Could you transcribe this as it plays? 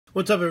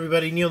What's up,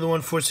 everybody? Neil the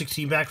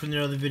 1416 back with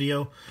another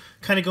video.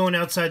 Kind of going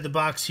outside the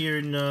box here,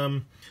 and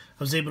I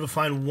was able to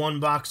find one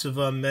box of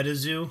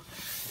MetaZoo.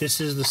 This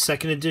is the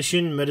second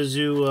edition,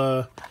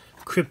 MetaZoo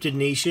Cryptid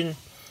Nation.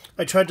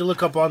 I tried to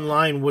look up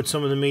online what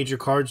some of the major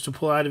cards to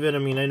pull out of it. I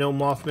mean, I know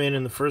Mothman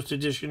in the first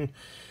edition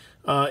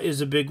is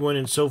a big one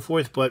and so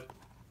forth, but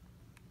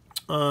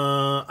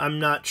I'm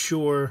not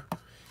sure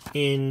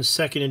in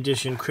second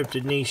edition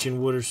Cryptid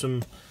Nation what are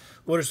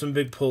some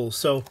big pulls.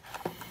 So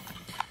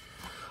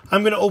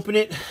I'm going to open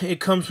it.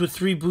 It comes with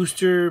 3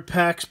 booster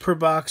packs per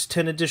box,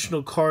 10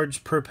 additional cards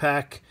per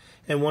pack,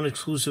 and 1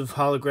 exclusive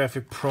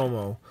holographic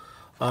promo.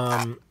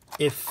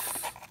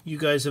 If you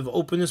guys have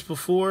opened this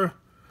before,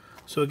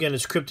 so again,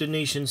 it's Cryptid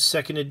Nation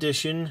 2nd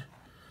edition.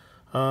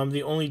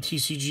 The only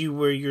TCG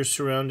where your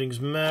surroundings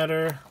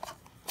matter.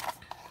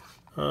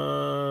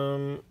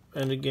 And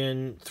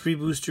again, 3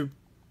 booster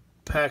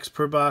packs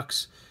per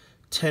box,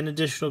 10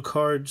 additional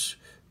cards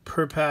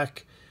per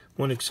pack,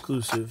 1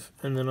 exclusive,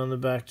 and then on the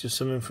back just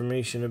some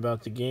information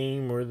about the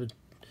game or the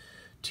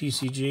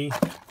TCG.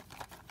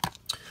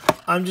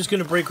 I'm just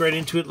going to break right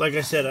into it. Like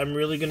I said, I'm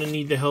really going to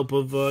need the help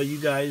of you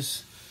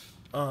guys.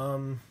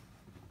 I'm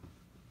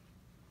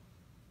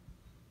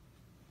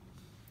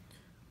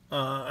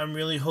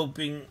really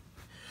hoping,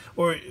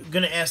 or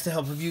going to ask the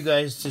help of you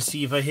guys to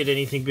see if I hit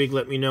anything big.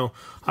 Let me know.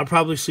 I'll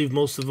probably sleeve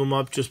most of them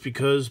up just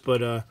because,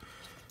 but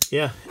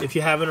yeah, if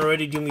you haven't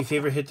already, do me a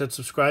favor, hit that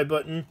subscribe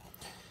button.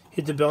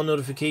 Hit the bell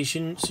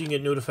notification so you can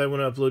get notified when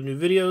I upload new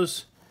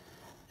videos.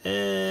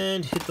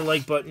 And hit the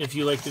like button if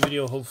you like the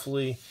video.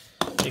 Hopefully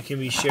it can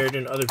be shared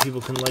and other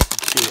people can like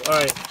it too.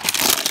 Alright,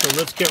 so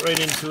let's get right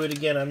into it.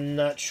 Again, I'm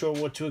not sure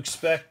what to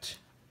expect.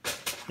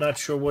 Not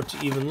sure what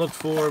to even look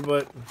for,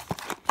 but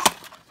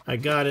I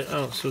got it.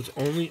 Oh, so it's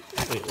only...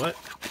 Wait, what?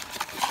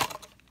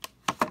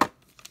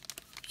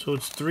 So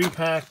it's 3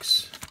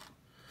 packs.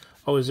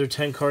 Oh, is there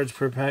 10 cards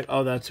per pack?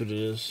 Oh, that's what it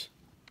is.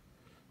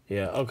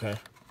 Yeah, okay.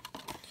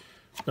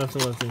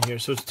 Nothing left in here.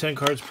 So it's 10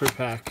 cards per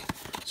pack.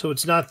 So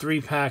it's not 3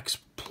 packs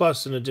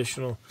plus an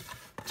additional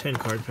 10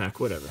 card pack.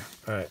 Whatever.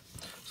 Alright.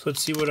 So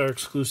let's see what our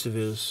exclusive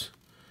is.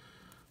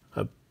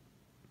 A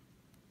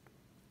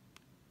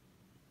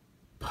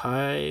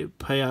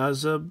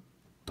Piazza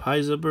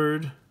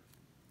bird.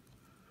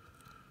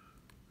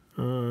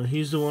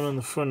 He's the one on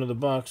the front of the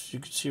box. You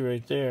can see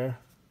right there.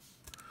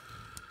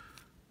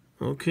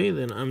 Okay,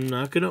 then I'm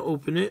not going to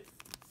open it.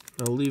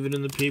 I'll leave it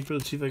in the paper.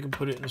 Let's see if I can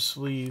put it in a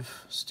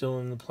sleeve, still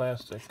in the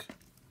plastic.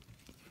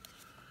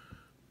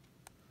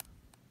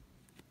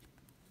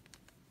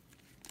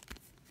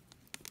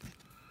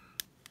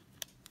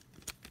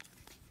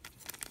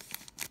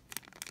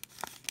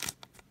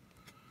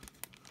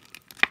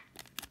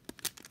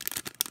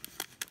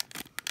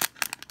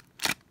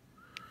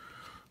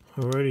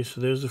 Alrighty,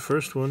 so there's the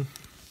first one.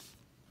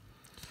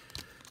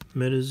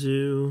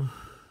 MetaZoo.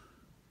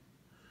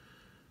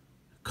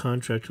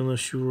 Contract,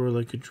 unless you roar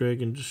like a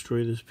dragon,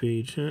 destroy this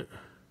page. Huh?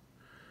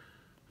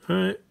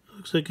 Alright,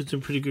 looks like it's in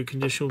pretty good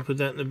condition. We'll put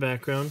that in the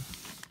background.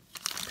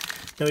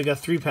 Now we got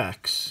 3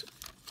 packs.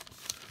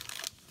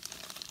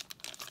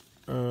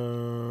 Well,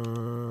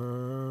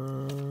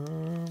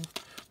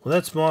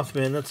 that's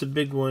Mothman. That's a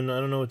big one. I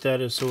don't know what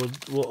that is, so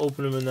we'll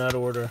open them in that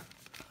order.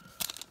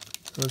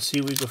 Let's see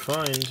what we can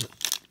find.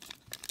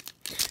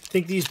 I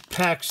think these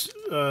packs,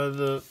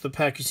 the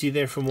pack you see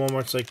there from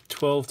Walmart's like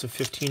 $12 to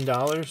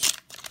 $15.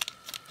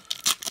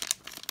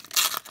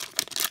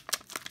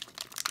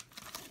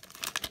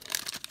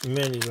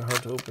 Man, these are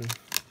hard to open.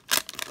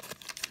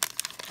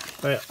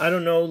 Alright, I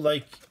don't know,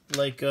 like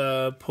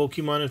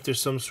Pokemon, if there's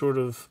some sort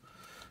of,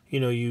 you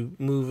know, you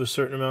move a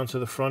certain amount to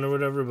the front or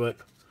whatever, but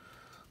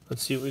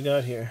let's see what we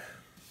got here.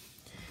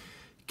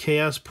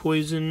 Chaos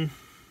Poison,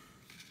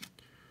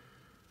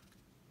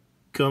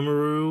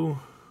 Gummaroo,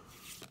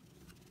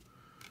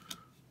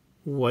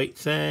 White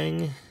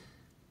Thang,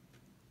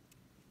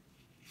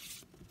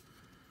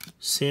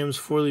 Sam's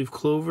 4-leaf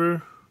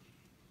Clover,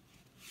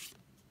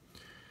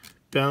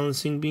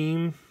 Balancing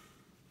Beam,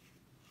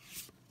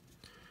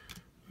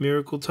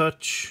 Miracle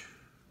Touch,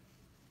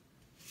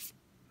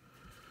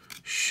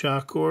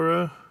 Shock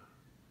Aura.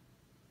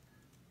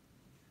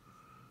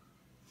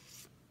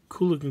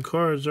 Cool looking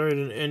cards. Alright,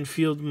 an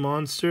Enfield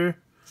Monster,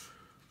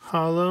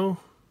 Hollow.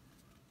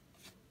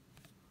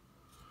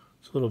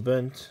 It's a little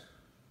bent.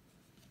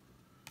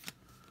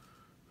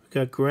 We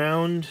got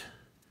Ground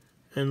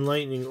and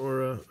Lightning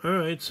Aura.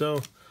 Alright,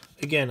 so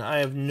again, I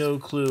have no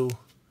clue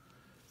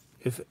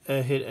if I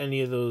hit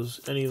any of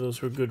those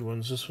were good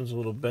ones. This one's a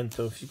little bent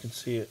though, if you can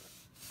see it.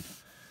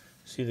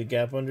 See the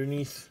gap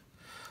underneath?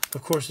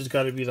 Of course it's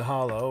got to be the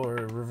hollow or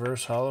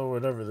reverse hollow,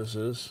 whatever this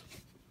is.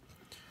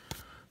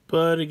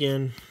 But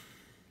again,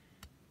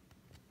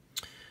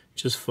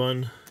 just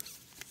fun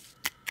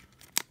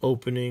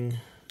opening,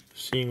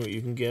 seeing what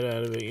you can get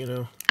out of it, you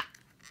know.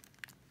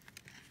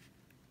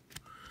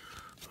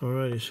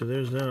 Alrighty, so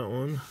there's that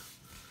one.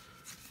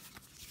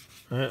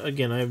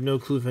 Again, I have no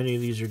clue if any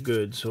of these are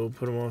good, so we'll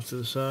put them off to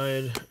the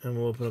side, and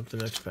we'll open up the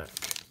next pack.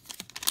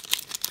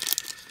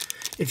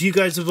 If you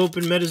guys have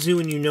opened MetaZoo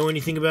and you know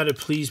anything about it,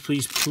 please,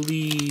 please,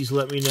 please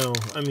let me know.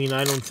 I mean,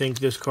 I don't think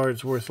this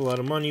card's worth a lot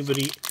of money, but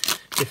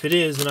if it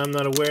is and I'm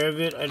not aware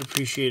of it, I'd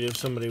appreciate it if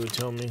somebody would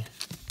tell me.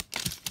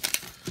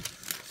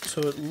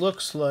 So it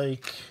looks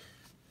like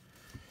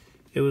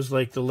it was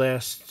like the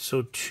last,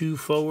 so 2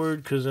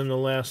 forward, because then the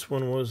last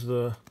one was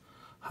the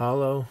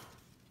hollow.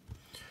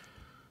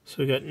 So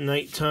we got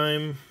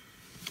Nighttime.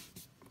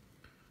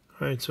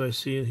 Alright, so I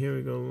see it. Here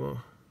we go.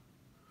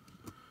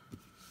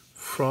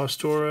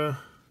 Frost Aura.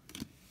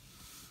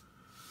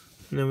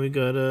 And then we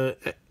got a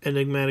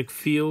Enigmatic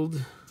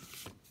Field.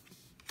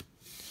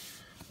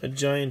 A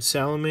Giant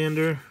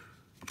Salamander.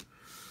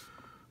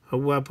 A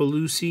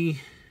Wapaloosie.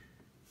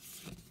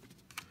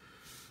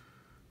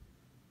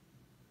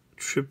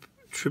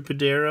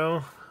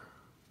 Tripodero.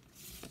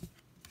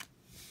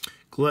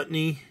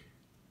 Gluttony.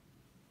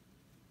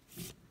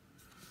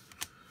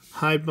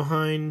 Hide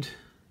Behind.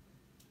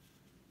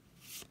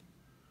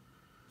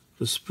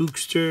 The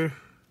Spookster.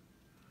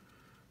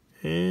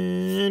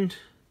 And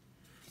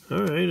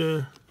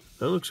alright,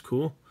 that looks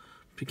cool.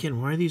 But again,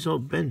 why are these all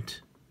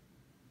bent?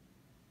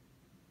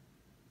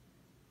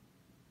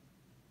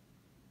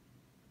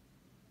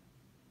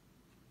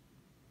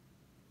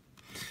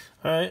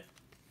 Alright.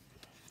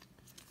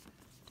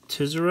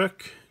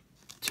 Tezerac.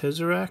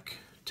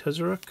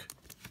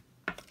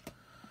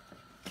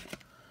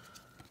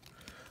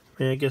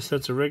 I guess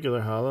that's a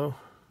regular hollow.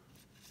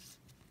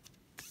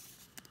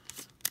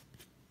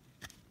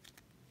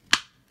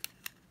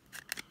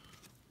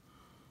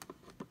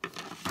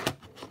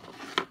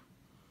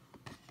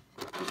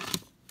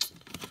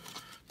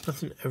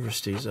 Nothing ever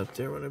stays up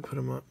there when I put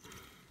them up.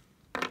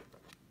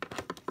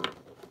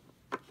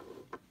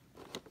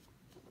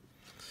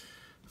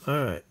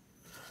 Alright.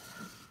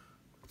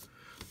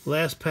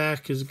 Last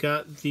pack has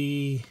got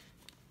the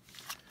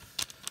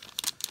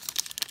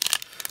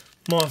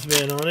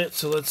Mothman on it,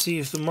 so let's see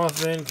if the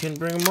Mothman can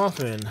bring a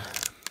Mothman.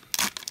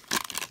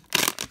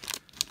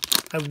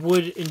 I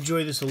would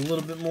enjoy this a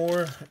little bit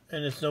more,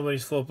 and it's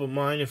nobody's fault but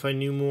mine if I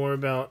knew more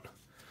about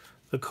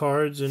the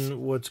cards and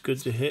what's good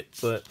to hit,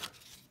 but...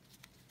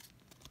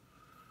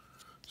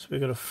 So we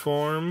got a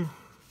Farm.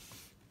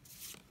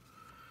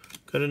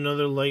 Got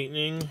another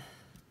Lightning.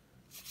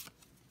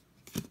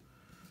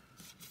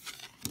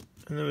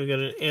 And then we got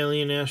an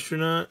Alien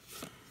Astronaut.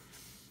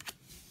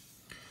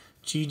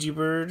 Gigi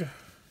Bird.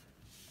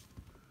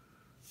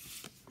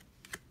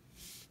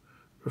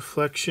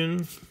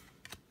 Reflection.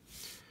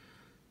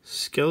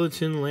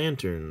 Skeleton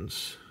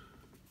Lanterns.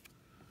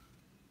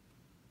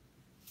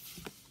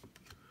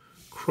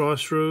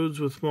 Crossroads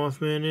with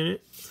Mothman in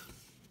it.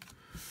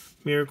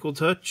 Miracle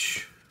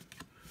Touch.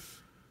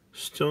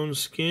 Stone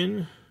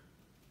Skin.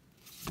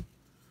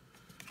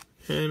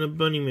 And a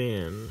Bunny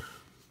Man.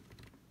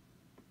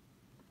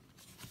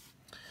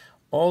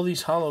 All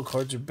these hollow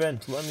cards are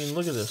bent. I mean,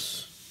 look at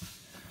this.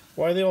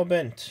 Why are they all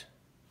bent?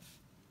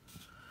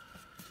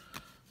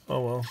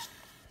 Oh, well.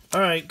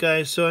 Alright,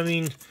 guys. So, I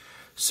mean,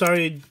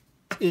 sorry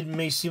it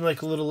may seem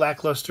like a little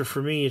lackluster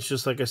for me. It's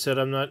just, like I said,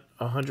 I'm not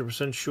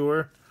 100%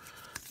 sure.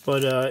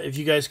 But if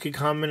you guys could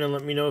comment and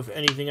let me know if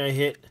anything I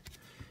hit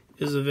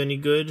is of any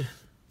good.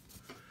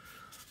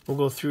 We'll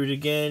go through it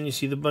again. You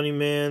see the Bunny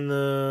Man,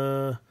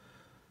 the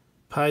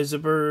Pisa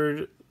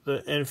Bird,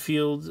 the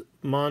Enfield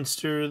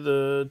Monster,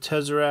 the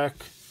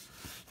Tesseract,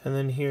 and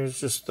then here's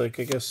just like,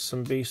 I guess,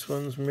 some base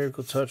ones.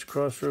 Miracle Touch,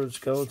 Crossroads,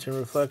 Skeleton,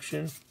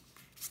 Reflection.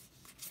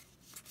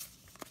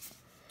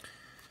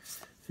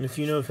 And if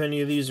you know if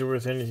any of these are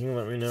worth anything,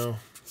 let me know.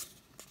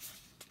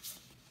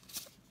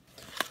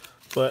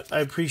 But I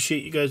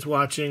appreciate you guys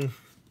watching.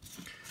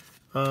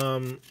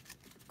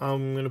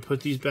 I'm going to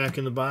put these back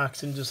in the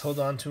box and just hold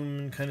on to them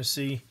and kind of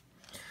see.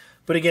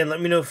 But again,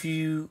 let me know if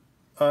you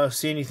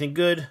see anything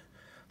good.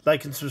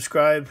 Like and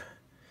subscribe.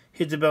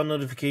 Hit the bell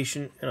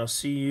notification, and I'll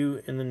see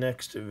you in the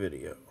next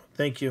video.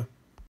 Thank you.